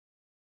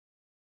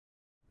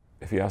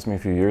If you asked me a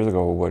few years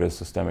ago what is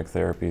systemic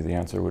therapy, the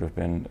answer would have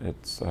been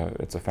it's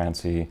a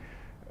fancy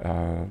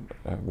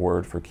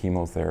word for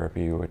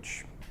chemotherapy,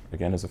 which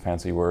again is a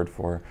fancy word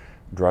for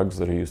drugs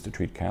that are used to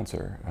treat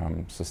cancer.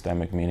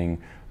 Systemic meaning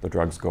the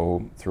drugs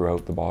go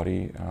throughout the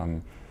body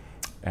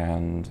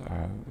and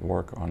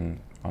work on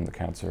the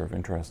cancer of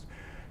interest.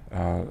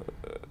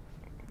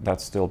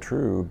 That's still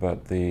true,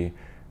 but the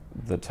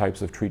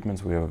types of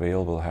treatments we have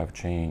available have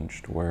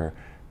changed, where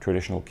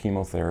traditional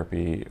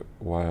chemotherapy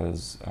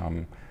was,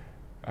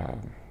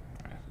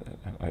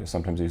 I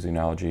sometimes use the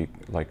analogy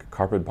like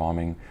carpet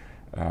bombing.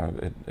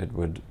 It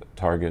would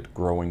target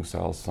growing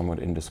cells somewhat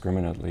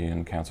indiscriminately,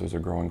 and cancers are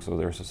growing so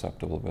they're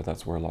susceptible, but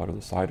that's where a lot of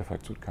the side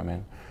effects would come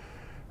in.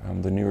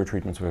 The newer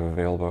treatments we have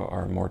available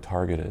are more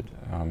targeted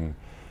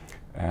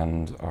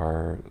and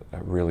are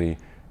really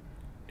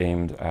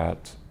aimed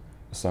at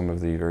some of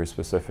the very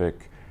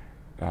specific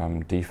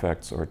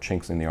defects or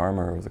chinks in the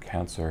armor of the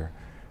cancer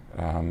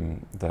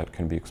that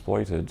can be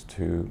exploited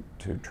to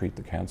treat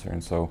the cancer.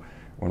 And so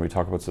when we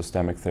talk about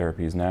systemic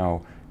therapies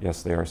now,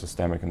 yes, they are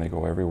systemic and they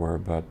go everywhere,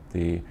 but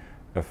the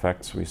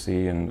effects we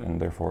see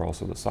and therefore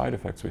also the side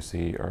effects we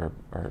see are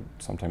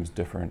sometimes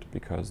different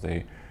because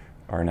they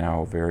are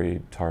now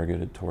very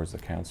targeted towards the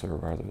cancer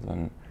rather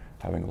than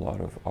having a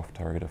lot of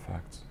off-target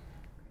effects.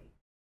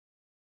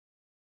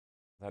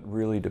 That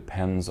really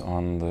depends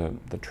on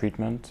the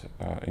treatment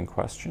in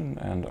question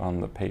and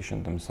on the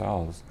patient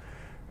themselves.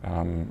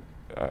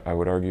 I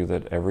would argue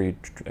that every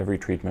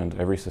treatment,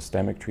 every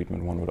systemic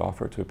treatment one would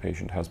offer to a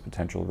patient has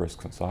potential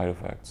risks and side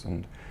effects,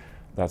 and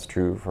that's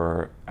true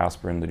for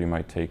aspirin that you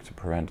might take to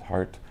prevent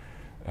heart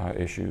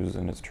issues,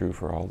 and it's true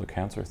for all the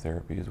cancer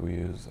therapies we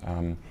use.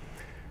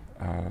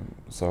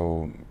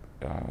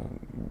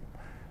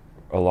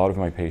 A lot of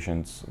my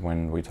patients,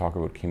 when we talk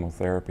about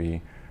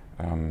chemotherapy,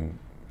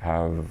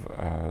 have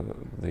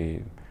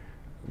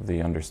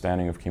the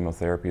understanding of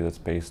chemotherapy that's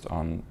based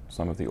on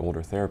some of the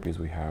older therapies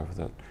we have,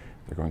 that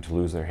they're going to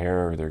lose their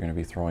hair or they're going to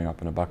be throwing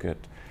up in a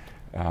bucket.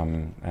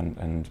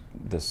 And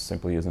this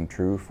simply isn't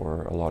true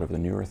for a lot of the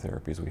newer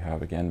therapies we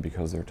have, again,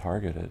 because they're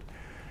targeted.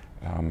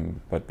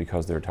 But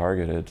because they're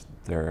targeted,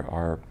 there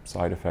are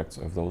side effects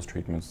of those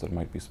treatments that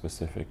might be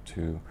specific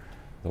to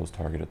those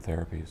targeted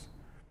therapies.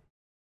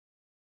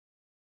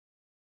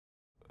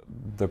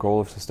 The goal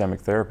of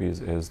systemic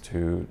therapies is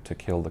to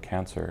kill the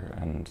cancer,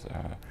 and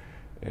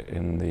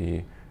in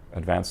the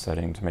advanced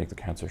setting to make the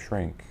cancer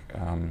shrink,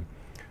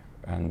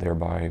 and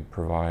thereby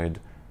provide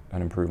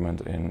an improvement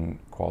in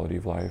quality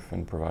of life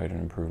and provide an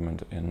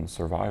improvement in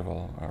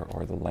survival,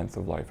 or the length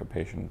of life a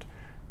patient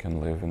can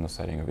live in the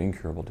setting of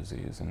incurable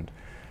disease. And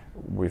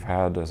we've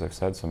had, as I've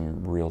said,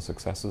 some real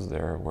successes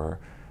there, where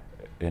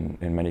in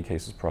many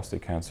cases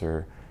prostate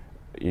cancer,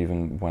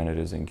 even when it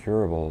is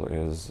incurable,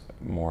 is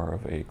more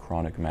of a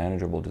chronic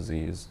manageable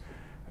disease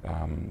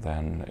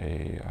than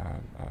a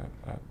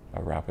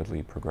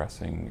rapidly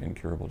progressing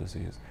incurable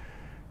disease.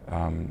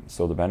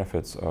 So the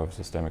benefits of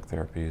systemic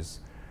therapies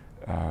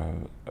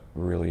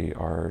really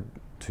are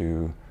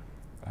to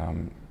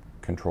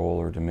control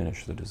or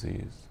diminish the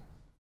disease.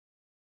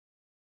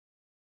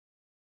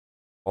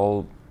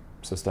 All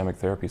systemic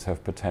therapies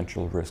have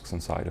potential risks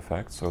and side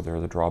effects, so there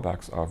are the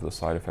drawbacks of the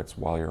side effects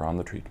while you're on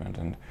the treatment,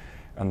 and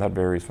that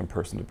varies from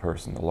person to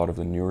person. A lot of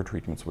the newer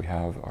treatments we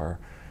have are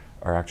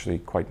actually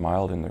quite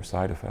mild in their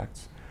side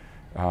effects,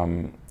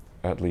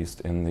 at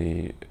least in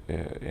the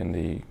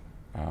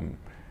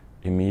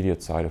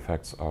immediate side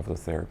effects of the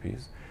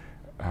therapies.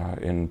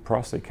 In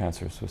prostate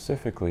cancer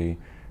specifically,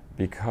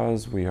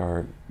 because we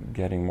are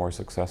getting more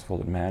successful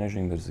at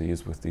managing the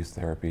disease with these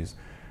therapies,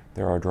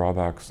 there are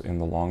drawbacks in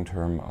the long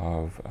term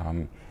of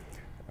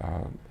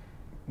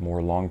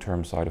more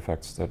long-term side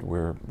effects that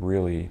we're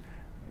really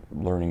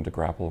learning to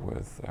grapple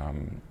with.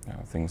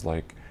 Things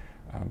like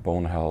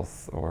bone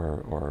health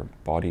or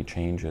body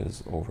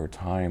changes over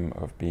time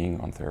of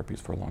being on therapies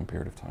for a long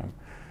period of time.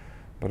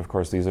 But of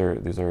course these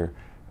are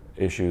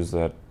issues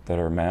that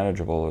are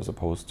manageable, as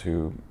opposed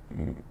to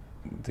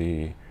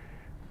the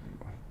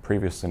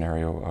previous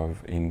scenario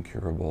of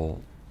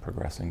incurable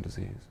progressing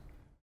disease.